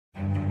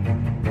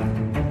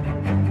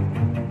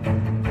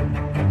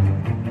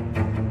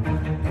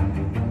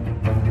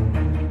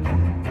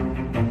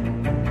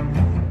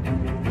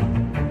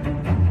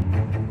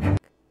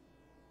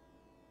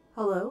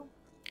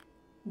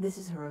This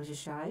is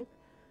hirojashibe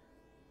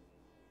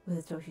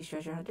with the Toshi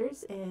Treasure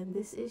Hunters, and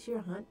this is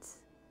your hunt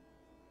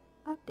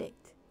update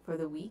for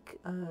the week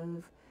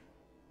of,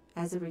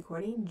 as of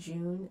recording,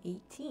 June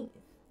 18th.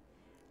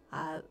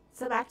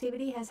 Some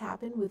activity has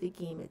happened with the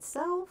game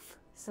itself.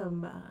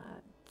 Some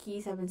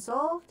keys have been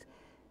solved,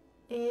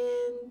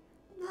 and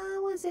I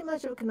wouldn't say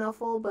much of a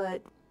knuffle,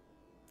 but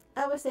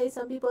I would say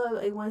some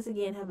people once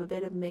again have a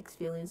bit of mixed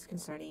feelings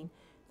concerning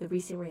the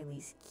recent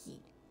release key.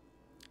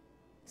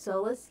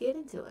 So let's get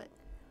into it.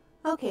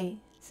 Okay,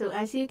 so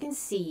as you can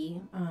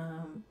see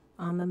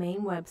on the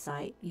main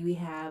website, you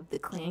have the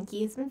clan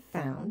key has been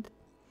found,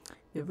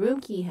 the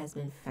room key has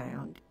been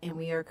found, and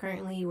we are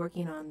currently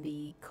working on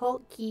the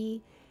cult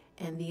key,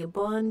 and the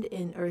abund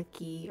and earth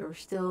key are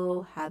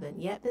still haven't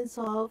yet been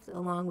solved,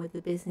 along with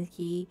the business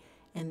key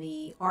and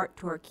the art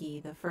tour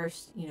key. The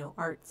first,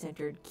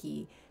 art-centered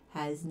key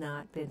has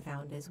not been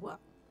found as well.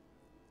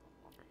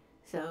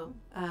 So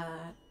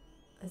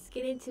let's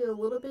get into a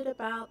little bit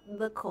about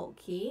the cult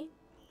key.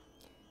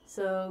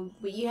 So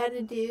what you had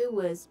to do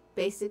was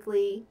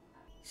basically,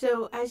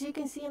 so as you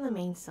can see on the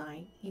main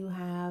site, you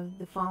have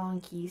the following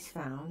keys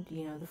found.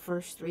 The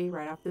first three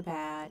right off the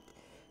bat.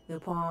 The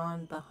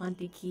pawn, the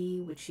hunted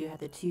key, which you have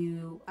the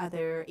two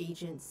other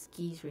agents'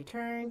 keys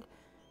returned.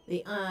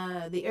 The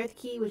earth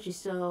key, which is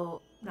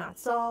still not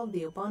solved.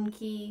 The abund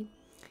key.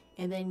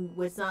 And then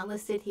what's not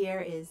listed here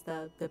is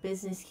the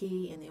business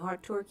key and the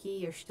art tour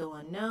key are still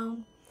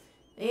unknown.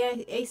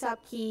 The Aesop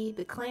key,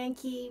 the clan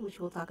key, which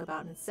we'll talk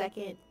about in a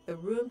second. The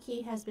room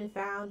key has been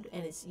found,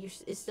 and it's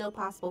still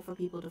possible for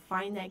people to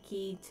find that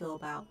key till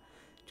about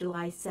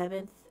July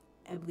 7th,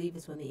 I believe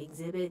is when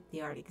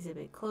the art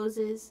exhibit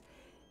closes.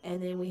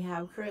 And then we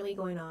have currently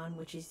going on,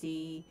 which is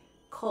the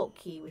cult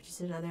key, which is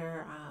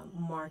another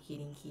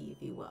marketing key,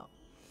 if you will.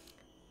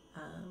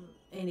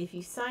 And if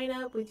you sign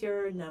up with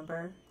your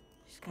number,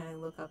 just kind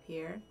of look up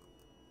here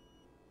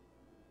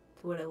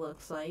to what it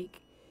looks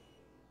like.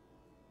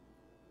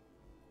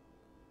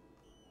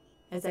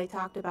 As I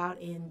talked about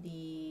in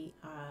the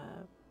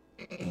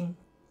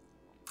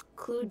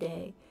clue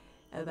day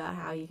about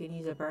how you can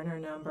use a burner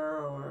number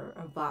or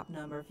a VOP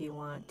number if you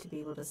want to be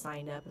able to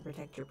sign up and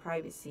protect your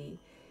privacy.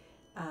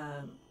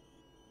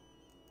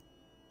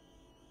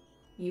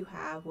 You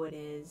have what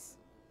is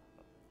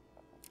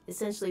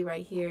essentially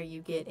right here, you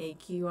get a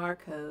QR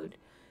code,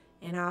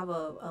 and I'll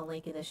have a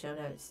link in the show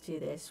notes to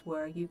this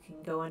where you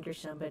can go under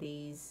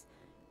somebody's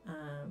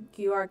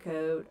QR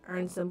code,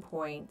 earn some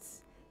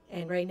points,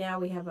 and right now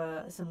we have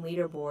some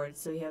leaderboards.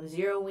 So we have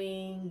Zero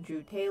Wing,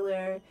 Drew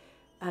Taylor,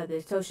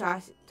 the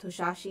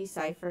Toshi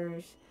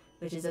Ciphers,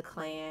 which is a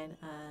clan,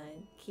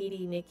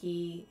 Kitty,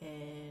 Nikki,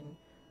 and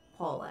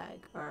Paulag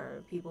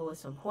are people with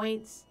some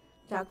points.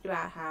 We talked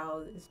about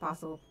how it's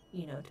possible,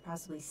 to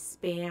possibly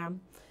spam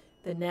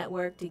the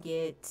network to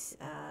get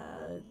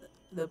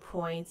the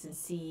points and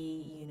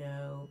see,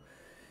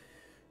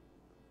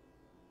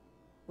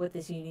 what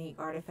this unique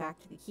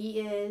artifact to the key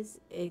is.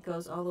 It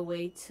goes all the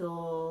way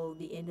till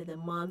the end of the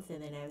month,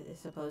 and then I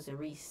suppose it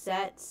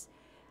resets.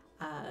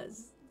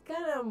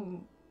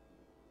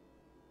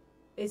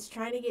 It's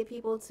trying to get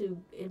people to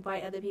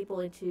invite other people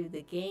into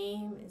the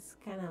game. It's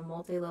kind of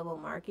multi-level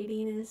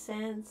marketing in a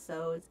sense,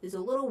 so it's a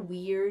little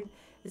weird.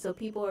 And so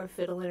people are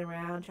fiddling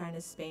around trying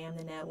to spam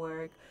the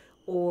network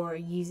or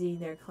using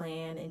their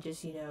clan and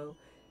just,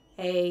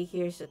 hey,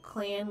 here's a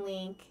clan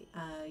link.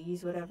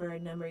 Use whatever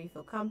number you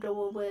feel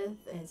comfortable with,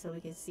 and so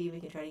we can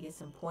try to get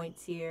some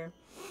points here.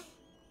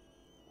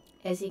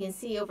 As you can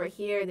see over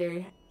here,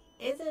 there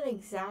isn't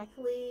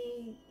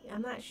exactly,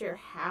 I'm not sure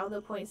how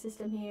the point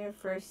system here,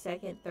 first,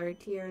 second, third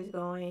tier is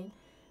going,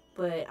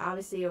 but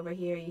obviously over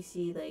here you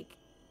see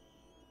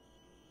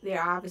they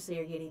obviously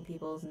are getting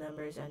people's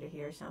numbers under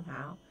here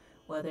somehow,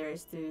 whether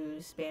it's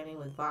through spamming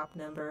with VOP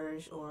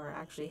numbers or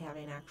actually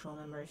having actual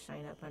members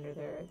sign up under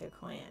their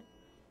clan.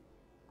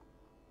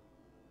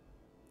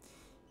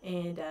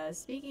 And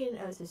speaking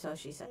of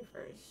Satoshi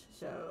ciphers,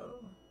 so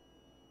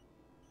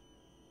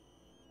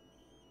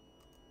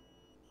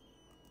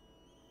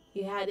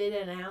you had it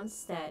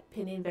announced that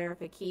pending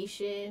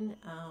verification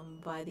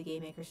by the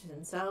game makers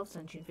themselves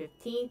on June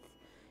 15th,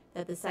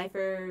 that the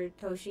cipher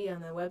Toshi on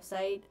the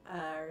website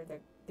or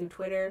through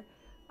Twitter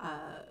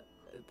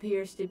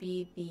appears to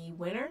be the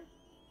winner.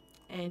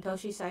 And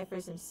Toshi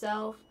ciphers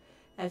himself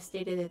have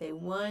stated that they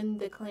won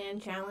the clan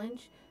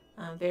challenge,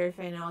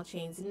 verifying all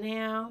chains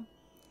now.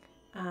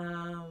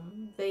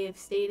 They have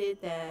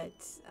stated that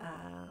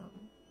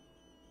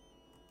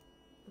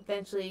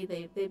eventually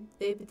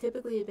they've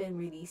typically been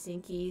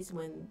releasing keys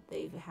when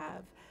they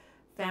have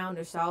found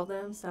or solved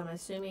them. So I'm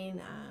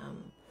assuming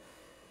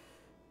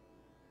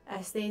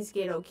as things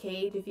get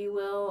okayed, if you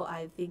will,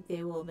 I think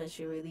they will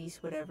eventually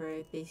release whatever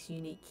this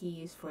unique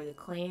key is for the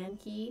clan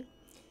key.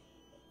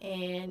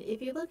 And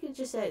if you look at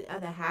just at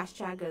the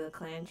hashtag of the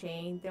clan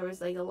chain, there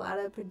was a lot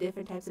of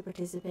different types of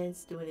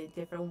participants doing it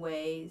different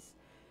ways.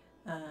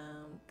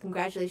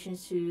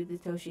 Congratulations to the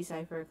Toshi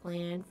Cipher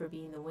clan for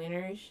being the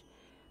winners.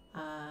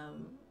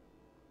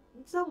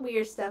 Some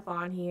weird stuff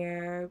on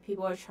here.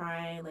 People are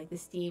trying, like the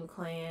Steam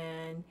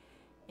clan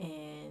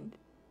And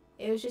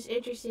it was just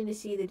interesting to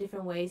see the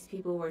different ways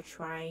people were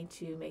trying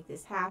to make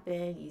this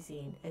happen,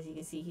 using, as you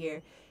can see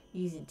here,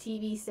 using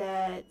TV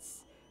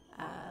sets,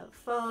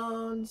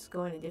 phones,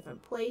 going to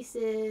different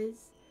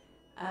places.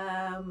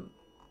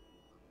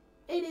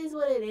 It is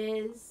what it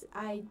is.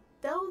 I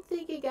don't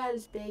think it got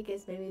as big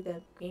as maybe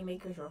the game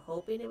makers were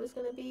hoping it was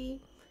going to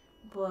be,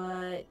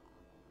 but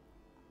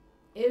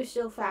it was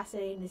still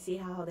fascinating to see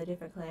how the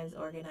different clans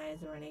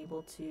organized and were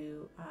able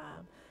to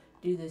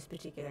do this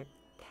particular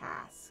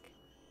task.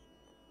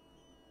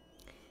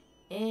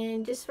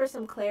 And just for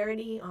some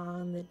clarity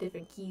on the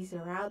different keys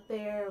that are out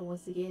there,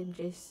 once again,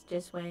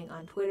 Jess Wang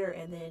on Twitter,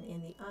 and then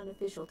in the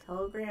unofficial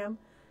Telegram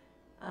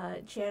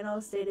channel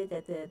stated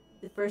that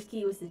the first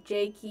key was the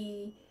J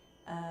key,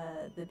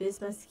 the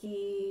bismuth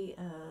key,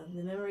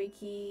 the memory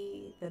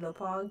key, the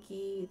Lopong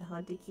key, the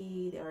Hunter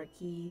key, the art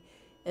key,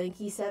 and then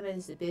key 7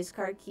 is the biz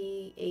card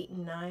key, 8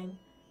 and 9.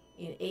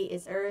 8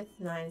 is Earth,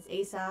 9 is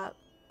Aesop,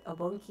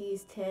 Obon key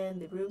is 10,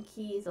 the room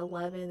key is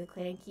 11, the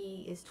clan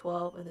key is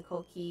 12, and the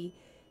cult key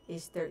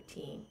is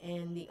 13.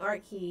 And the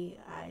art key,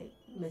 I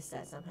missed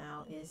that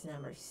somehow, is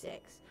number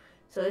 6.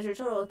 So there's a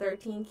total of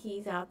 13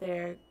 keys out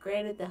there.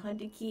 Granted, the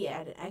Hunter key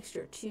added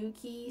extra 2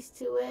 keys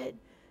to it,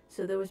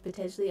 so there was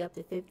potentially up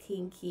to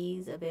 15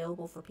 keys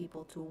available for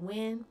people to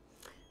win,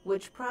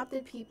 which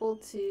prompted people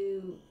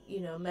to,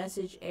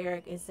 message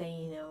Eric and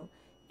say,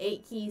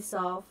 8 keys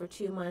solved for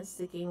 2 months,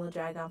 the game will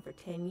drag on for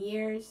 10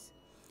 years.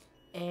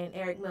 And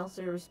Eric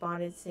Meltzer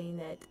responded saying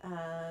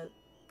that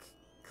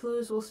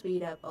clues will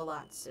speed up a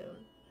lot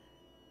soon.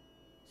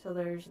 So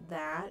there's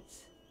that.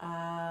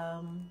 I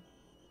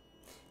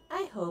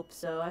hope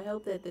so. I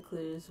hope that the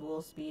clues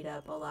will speed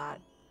up a lot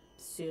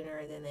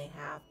sooner than they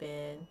have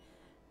been.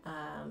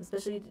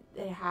 Especially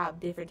they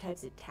have different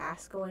types of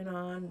tasks going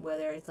on,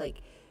 whether it's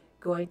like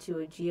going to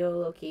a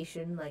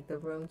geolocation like the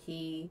room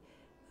key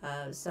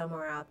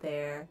somewhere out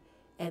there,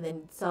 and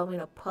then solving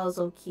a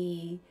puzzle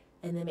key,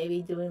 and then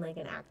maybe doing like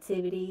an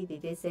activity. They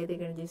did say they're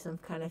going to do some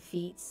kind of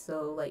feats,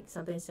 so like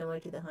something similar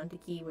to the Hunter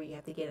key where you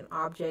have to get an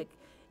object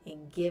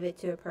and give it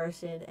to a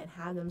person and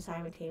have them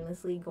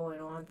simultaneously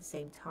going on at the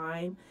same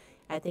time.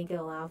 I think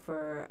it'll allow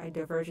for a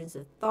divergence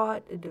of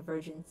thought, a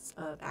divergence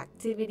of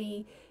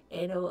activity,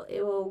 and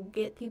it will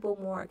get people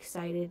more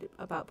excited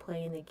about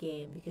playing the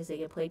game because they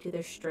can play to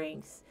their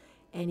strengths,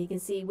 and you can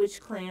see which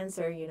clans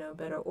are,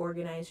 better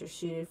organized or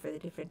suited for the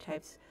different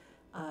types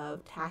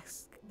of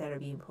tasks that are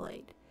being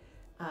played.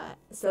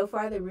 So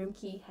far, the room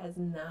key has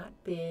not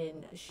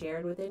been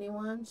shared with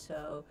anyone,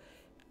 so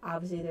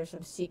obviously there's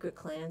some secret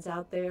clans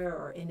out there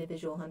or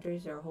individual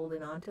hunters that are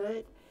holding on to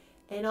it.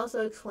 And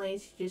also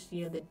explains just,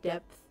 the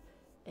depth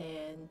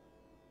and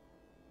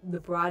the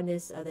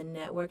broadness of the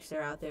networks that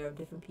are out there of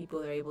different people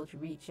that are able to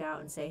reach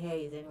out and say,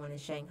 hey, is anyone in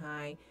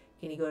Shanghai?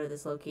 Can you go to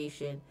this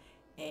location?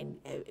 And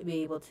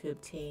be able to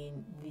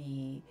obtain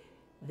the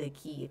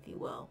key, if you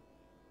will.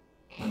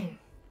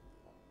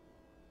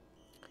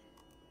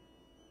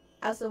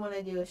 I also want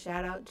to do a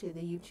shout out to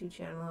the YouTube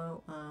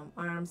channel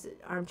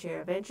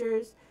Armchair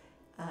Adventures.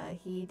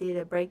 He did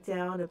a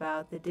breakdown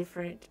about the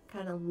different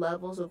kind of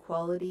levels of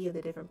quality of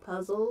the different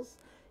puzzles.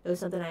 It was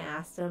something I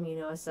asked him,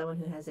 as someone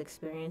who has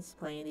experience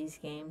playing these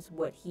games,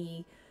 what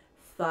he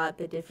thought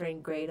the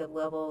different grade of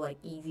level, like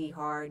easy,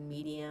 hard,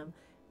 medium.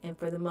 And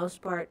for the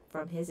most part,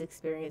 from his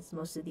experience,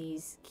 most of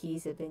these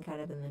keys have been kind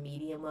of in the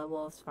medium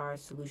level as far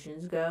as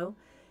solutions go.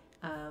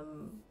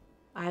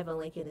 I have a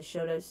link in the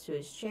show notes to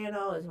his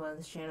channel. It's one of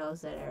the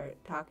channels that are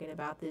talking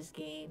about this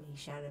game. He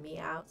shouted me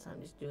out, so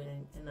I'm just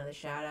doing another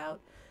shout out.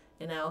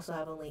 And I also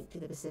have a link to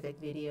the specific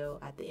video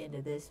at the end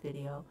of this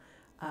video.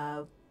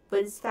 But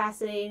it's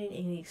fascinating,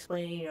 and he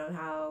explained,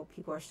 how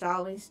people are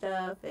solving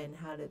stuff and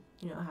how to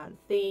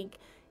think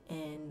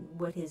and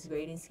what his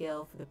grading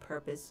scale for the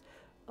purpose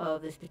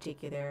of this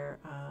particular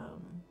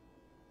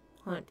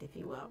hunt, if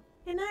you will.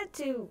 And not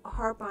to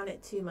harp on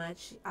it too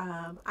much,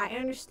 I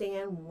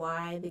understand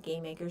why the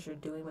game makers are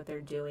doing what they're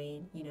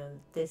doing.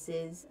 This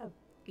is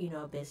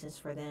a business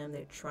for them.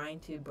 They're trying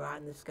to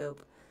broaden the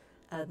scope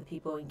of the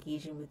people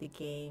engaging with the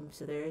game,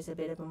 so there is a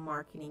bit of a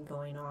marketing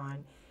going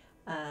on.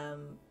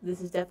 This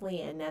is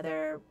definitely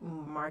another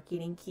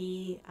marketing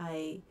key.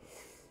 I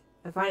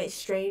find it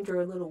strange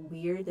or a little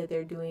weird that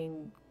they're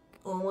doing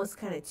almost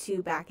kind of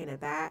two back to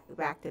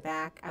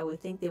back. I would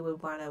think they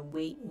would want to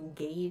wait and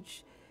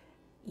gauge,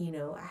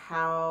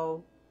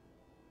 how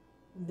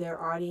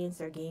their audience,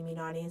 their gaming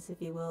audience,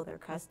 if you will, their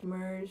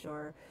customers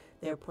or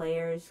their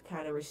players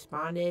kind of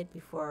responded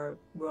before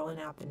rolling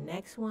out the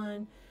next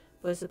one.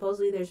 But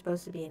supposedly there's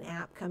supposed to be an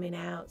app coming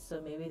out, so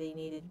maybe they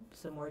needed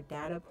some more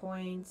data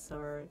points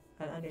or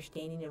an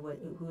understanding of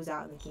who's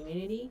out in the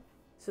community.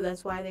 So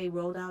that's why they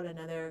rolled out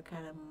another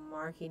kind of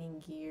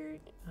marketing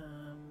geared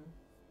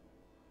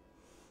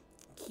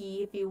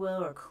key, if you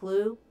will, or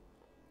clue.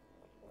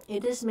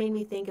 It just made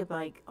me think of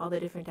like all the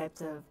different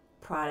types of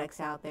products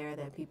out there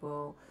that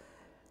people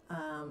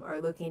are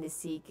looking to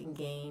seek and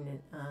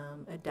gain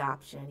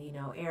adoption.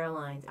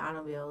 Airlines,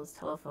 automobiles,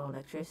 telephone,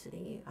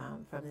 electricity,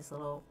 from this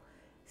little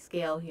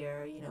scale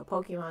here. You know,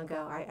 Pokemon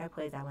Go, I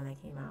played that when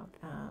that came out.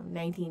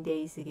 19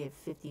 days to get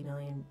 50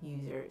 million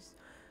users.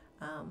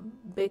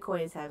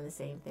 Bitcoin is having the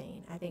same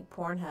thing. I think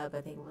Pornhub,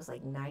 I think it was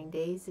like 9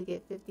 days to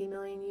get 50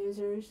 million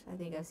users. I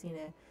think I've seen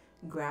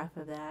a graph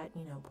of that.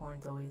 You know,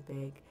 porn's always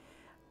big.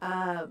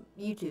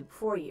 YouTube,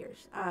 4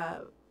 years.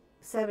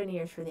 7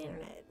 years for the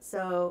internet.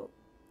 So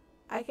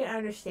I can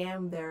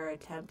understand their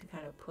attempt to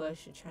kind of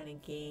push and trying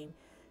to gain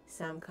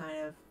some kind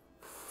of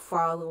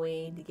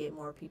following, to get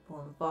more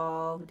people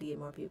involved, to get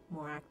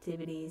more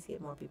activities, get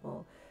more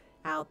people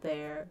out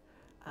there.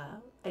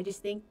 I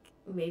just think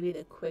maybe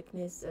the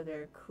quickness of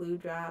their clue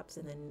drops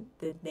and then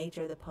the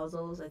nature of the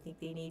puzzles, I think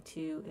they need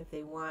to, if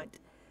they want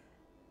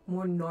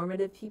more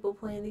normative people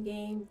playing the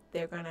game,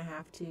 they're going to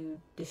have to,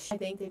 I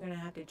think they're going to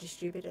have to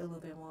distribute it a little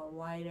bit more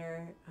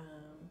wider.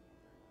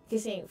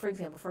 Because, for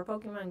example, for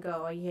Pokemon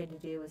Go, all you had to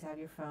do was have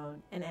your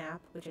phone, an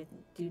app, which I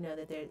do know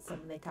that there's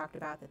something they talked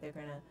about that they're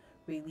going to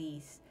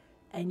release,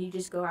 and you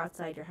just go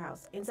outside your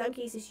house. In some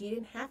cases, you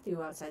didn't have to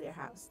go outside your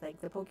house.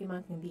 Like, the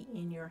Pokemon can be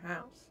in your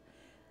house.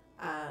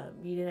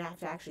 You didn't have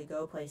to actually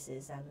go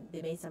places.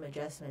 They made some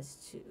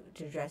adjustments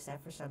to address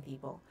that for some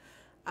people.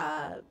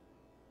 I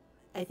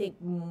think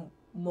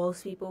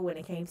most people, when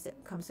it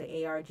comes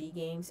to ARG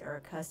games, are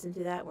accustomed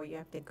to that, where you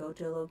have to go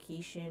to a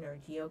location or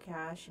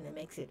geocache, and it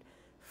makes it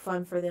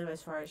fun for them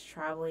as far as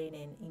traveling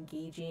and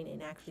engaging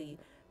and actually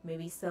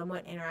maybe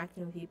somewhat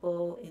interacting with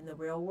people in the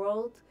real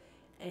world.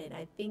 And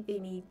I think they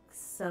need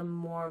some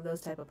more of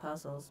those type of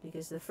puzzles,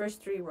 because the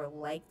first 3 were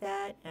like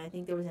that, and I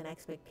think there was an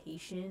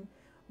expectation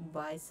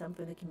by some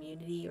from the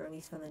community, or at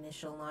least from the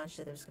initial launch,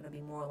 that there's going to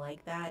be more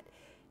like that.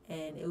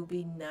 And it would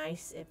be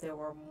nice if there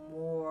were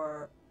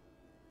more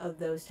of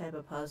those type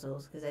of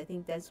puzzles, because I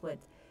think that's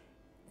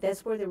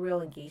where the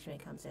real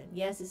engagement comes in.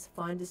 Yes, it's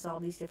fun to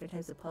solve these different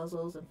types of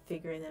puzzles and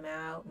figuring them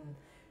out, and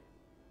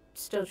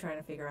still trying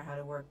to figure out how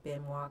to work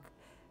bin walk,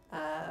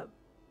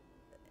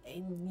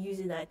 and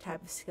using that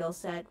type of skill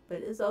set. But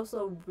it's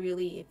also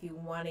really, if you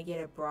want to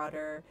get a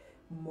broader,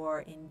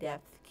 more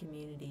in-depth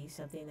community,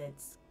 something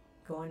that's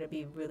going to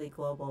be really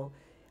global,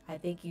 I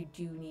think you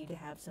do need to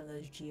have some of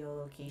those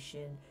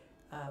geolocation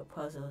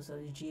puzzles,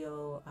 those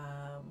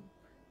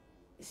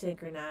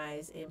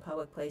synchronized in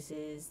public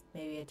places,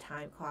 maybe a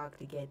time clock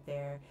to get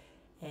there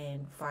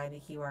and find the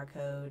QR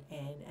code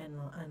and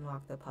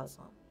unlock the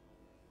puzzle.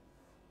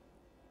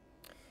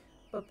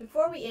 But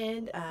before we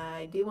end,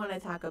 I do want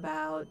to talk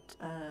about,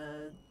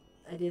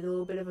 I did a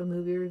little bit of a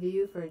movie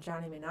review for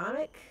Johnny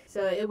Mnemonic.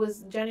 So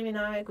Johnny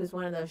Mnemonic was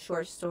one of those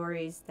short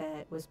stories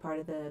that was part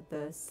of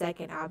the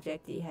second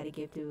object that you had to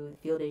give to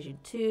Field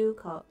Agent 2,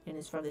 and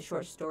it's from the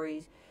short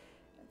stories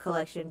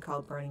collection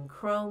called Burning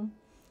Chrome.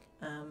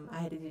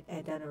 I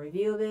had done a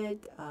review of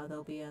it.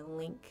 There'll be a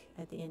link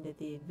at the end of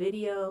the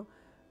video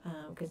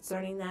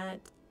concerning that.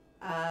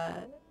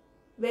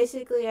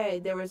 Basically,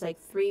 there was like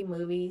 3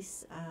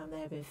 movies that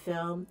have been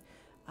filmed.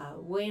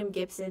 William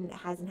Gibson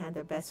hasn't had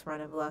the best run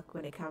of luck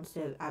when it comes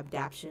to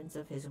adaptations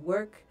of his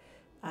work.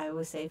 I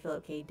would say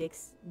Philip K.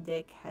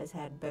 Dick has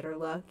had better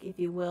luck, if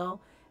you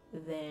will,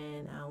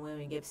 than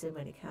William Gibson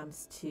when it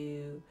comes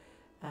to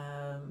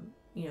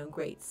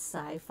great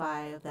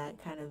sci-fi of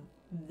that kind of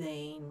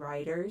vein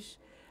writers.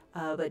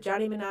 But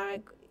Johnny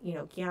Mnemonic,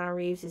 Keanu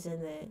Reeves is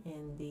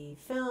in the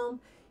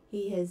film.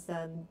 He has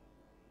done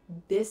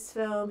this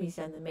film. He's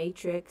done The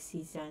Matrix.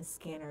 He's done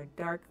Scanner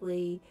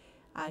Darkly.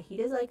 He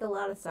does like a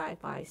lot of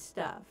sci-fi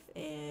stuff,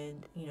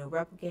 and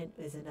Replicant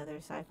is another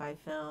sci-fi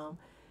film.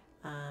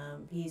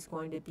 He's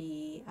going to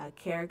be a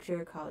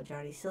character called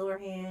Johnny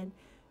Silverhand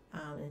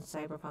in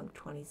Cyberpunk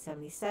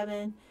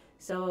 2077.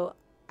 So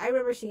I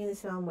remember seeing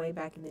this film way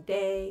back in the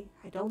day.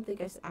 I don't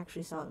think I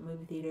actually saw it in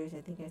movie theaters.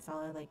 I think I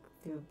saw it like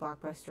through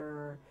Blockbuster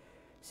or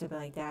something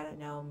like that. I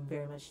know I'm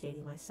very much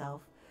dating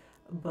myself,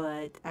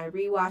 but I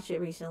rewatched it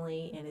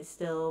recently, and it's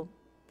still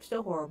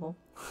horrible.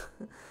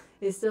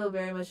 It's still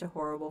very much a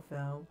horrible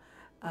film.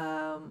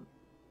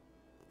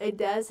 It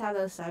does have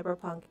those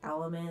cyberpunk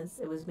elements.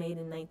 It was made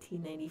in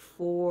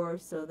 1994,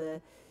 so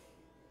it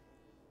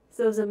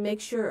was a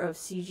mixture of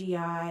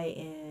CGI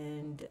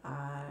and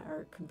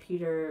or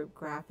computer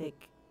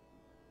graphic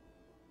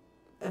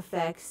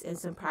effects and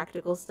some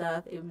practical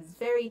stuff. It was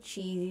very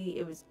cheesy.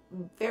 It was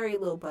very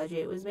low budget.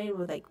 It was made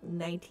with like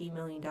 $19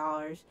 million.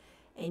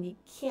 And you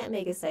can't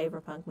make a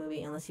cyberpunk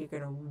movie unless you're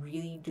going to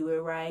really do it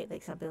right.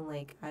 Like something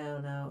like, I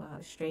don't know,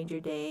 Stranger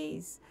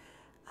Days.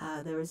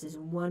 There was this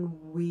one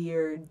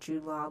weird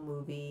Jude Law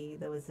movie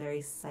that was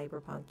very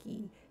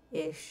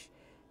cyberpunky-ish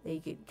that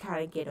you could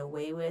kind of get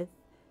away with.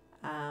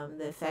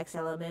 The effects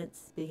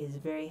elements, because it's a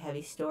very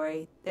heavy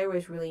story. There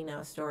was really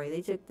no story.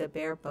 They took the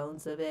bare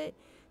bones of it.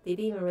 They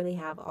didn't even really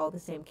have all the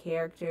same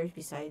characters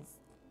besides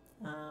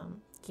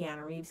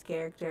Keanu Reeves'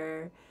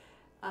 character.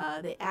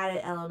 They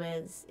added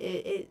elements.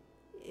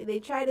 They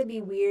tried to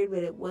be weird,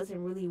 but it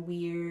wasn't really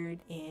weird,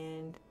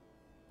 and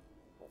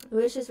it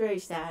was just very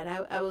sad.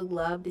 I would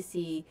love to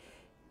see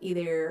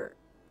either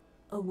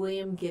a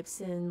William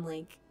Gibson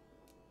like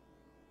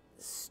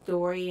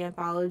story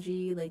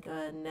anthology, like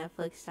a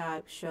Netflix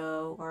type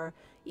show, or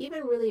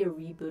even really a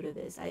reboot of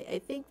this. I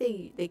think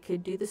they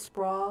could do the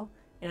sprawl,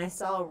 and I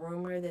saw a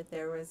rumor that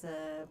there was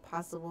a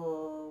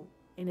possible,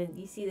 and then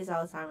you see this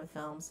all the time with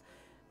films,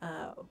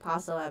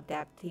 possible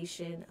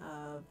adaptation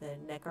of the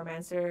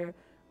Necromancer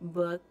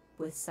book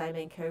with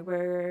Simon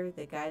Koberger,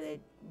 the guy that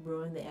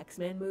ruined the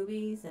X-Men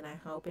movies, and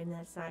I'm hoping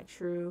that's not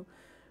true.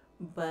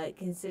 But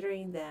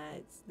considering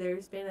that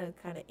there's been a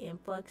kind of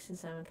influx in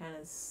some kind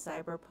of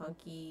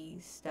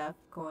cyberpunky stuff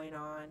going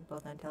on,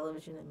 both on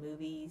television and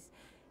movies,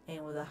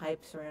 and with the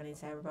hype surrounding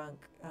Cyberpunk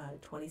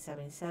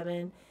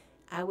 2077,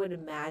 I would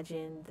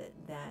imagine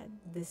that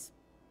this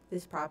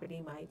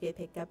property might get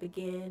picked up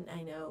again.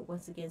 I know,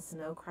 once again,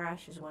 Snow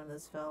Crash is one of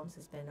those films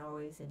that's been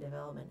always in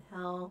development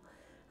hell.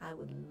 I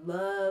would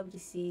love to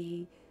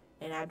see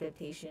an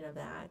adaptation of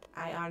that.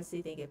 I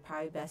honestly think it'd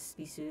probably best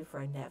be suited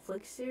for a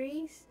Netflix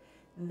series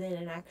than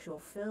an actual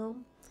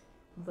film,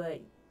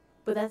 but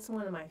that's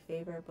one of my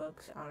favorite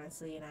books,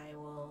 honestly, and I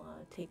will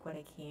take what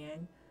I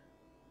can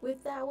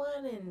with that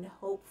one and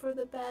hope for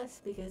the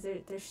best, because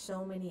there's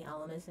so many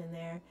elements in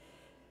there.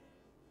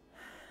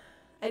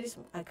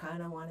 I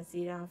kind of want to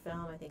see it on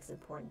film. I think it's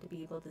important to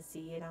be able to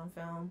see it on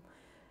film.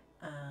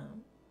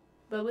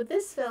 But with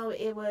this film,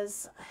 it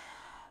was,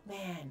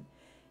 man,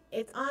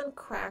 it's on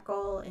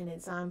Crackle and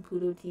it's on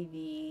Pluto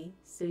TV,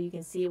 so you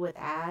can see it with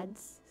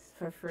ads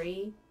for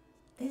free.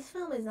 This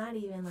film is not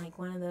even like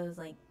one of those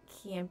like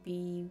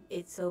campy,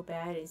 it's so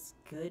bad it's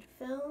good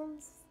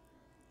films.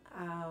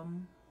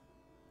 And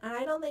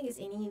I don't think it's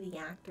any of the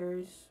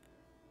actors'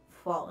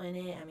 fault in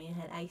it. I mean, it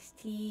had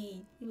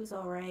Ice-T, he was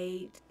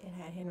alright. It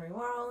had Henry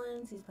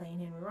Rollins, he's playing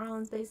Henry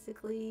Rollins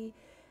basically.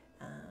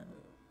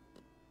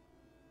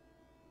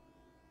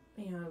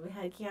 You know, we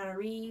had Keanu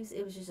Reeves.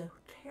 It was just a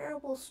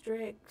terrible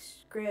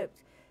script,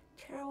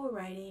 terrible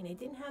writing. It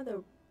didn't have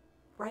the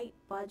right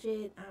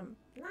budget. I'm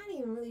not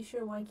even really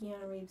sure why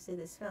Keanu Reeves did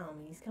this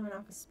film. He's coming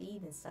off of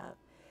Speed and stuff,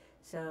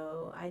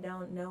 so I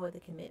don't know what the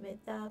commitment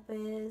up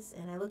is.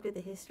 And I looked at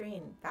the history,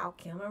 and Val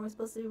Kilmer was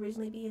supposed to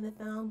originally be in the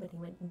film, but he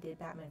went and did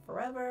Batman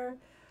Forever,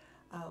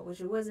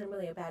 which wasn't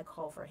really a bad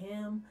call for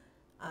him.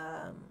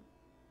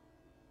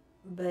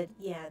 But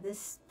yeah,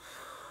 this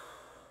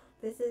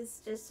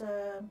is just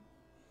a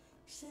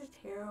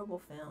terrible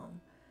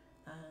film.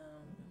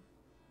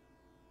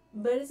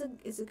 But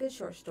it's a good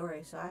short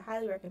story, so I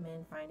highly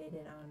recommend finding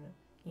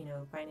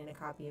a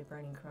copy of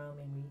Burning Chrome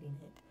and reading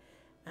it.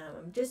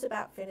 I'm just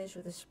about finished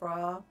with The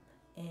Sprawl,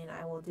 and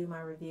I will do my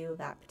review of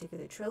that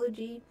particular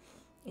trilogy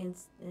and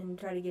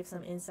try to give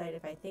some insight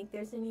if I think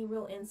there's any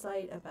real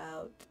insight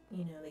about,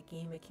 the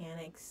game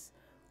mechanics,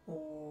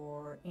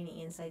 or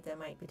any insight that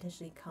might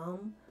potentially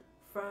come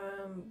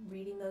from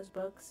reading those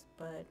books.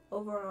 But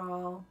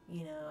overall,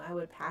 I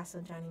would pass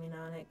on Johnny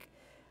Mnemonic.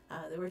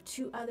 There were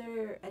 2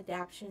 other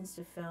adaptations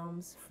to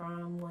films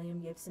from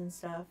William Gibson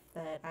stuff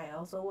that I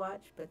also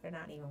watched, but they're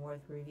not even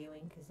worth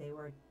reviewing because they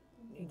were,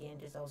 again,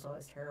 just also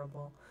as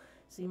terrible.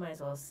 So you might as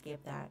well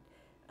skip that.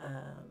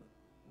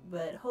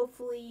 But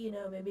hopefully,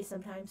 maybe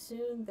sometime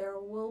soon there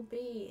will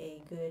be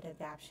a good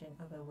adaptation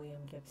of a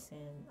William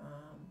Gibson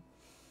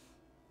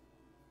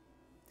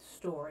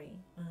story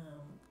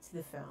to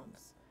the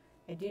films.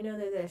 I do know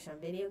that there's some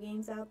video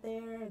games out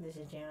there. There's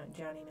a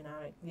Johnny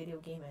Mnemonic video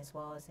game as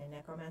well as a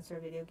Necromancer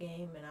video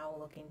game, and I will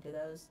look into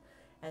those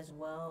as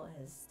well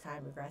as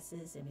time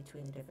progresses in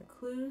between the different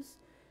clues,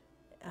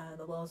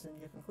 the lulls in the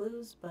different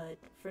clues. But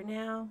for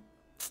now,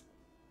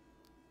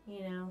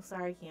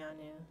 sorry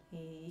Keanu,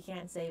 you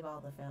can't save all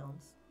the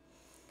films.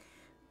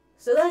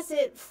 So that's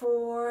it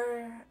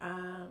for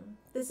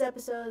this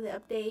episode,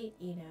 the update.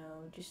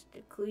 Just to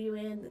clue you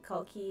in, the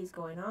cult key is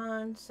going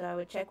on. So I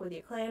would check with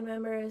your clan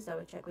members, I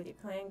would check with your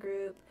clan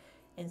group,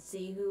 and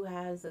see who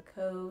has the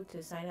code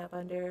to sign up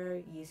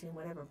under using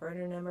whatever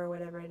burner number,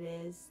 whatever it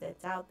is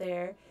that's out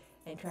there,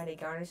 and try to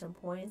garner some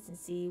points and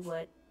see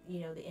what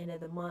the end of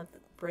the month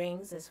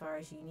brings as far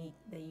as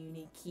the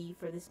unique key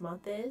for this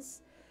month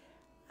is.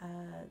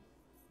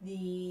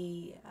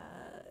 The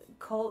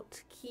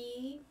cult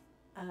key.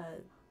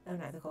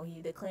 Not the cult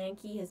key. The clan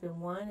key has been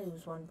won. It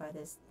was won by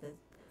the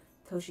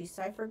Toshi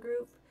Cipher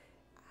group.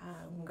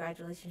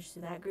 Congratulations to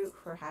that group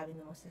for having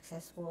the most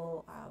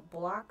successful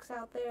blocks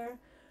out there.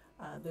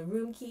 The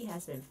room key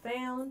has been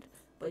found,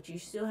 but you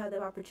still have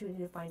the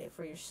opportunity to find it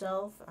for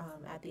yourself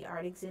at the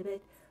art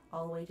exhibit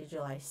all the way to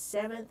July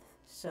 7th.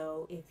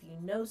 So if you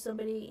know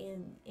somebody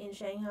in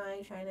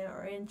Shanghai, China,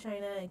 or in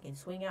China and can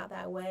swing out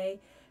that way,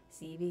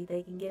 see if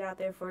they can get out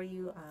there for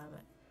you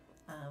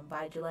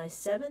by July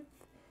 7th.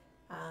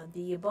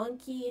 The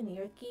Yabun key and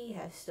the Earth key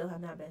still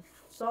have not been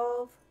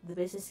solved. The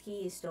business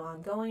key is still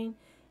ongoing,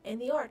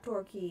 and the Art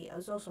Tour key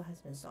also has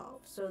been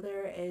solved. So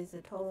there is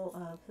a total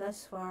of,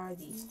 thus far,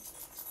 the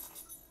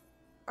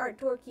Art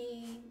Tour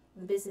key,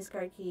 the business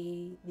card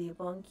key, the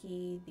Yabun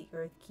key, the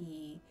Earth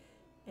key,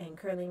 and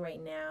currently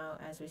right now,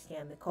 as we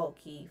scan, the Cult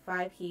key.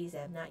 5 keys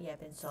that have not yet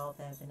been solved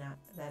that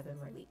have been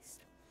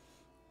released.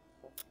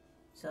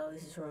 So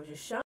this is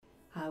Hirojashibe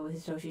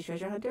with Satoshi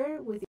Treasure Hunter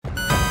with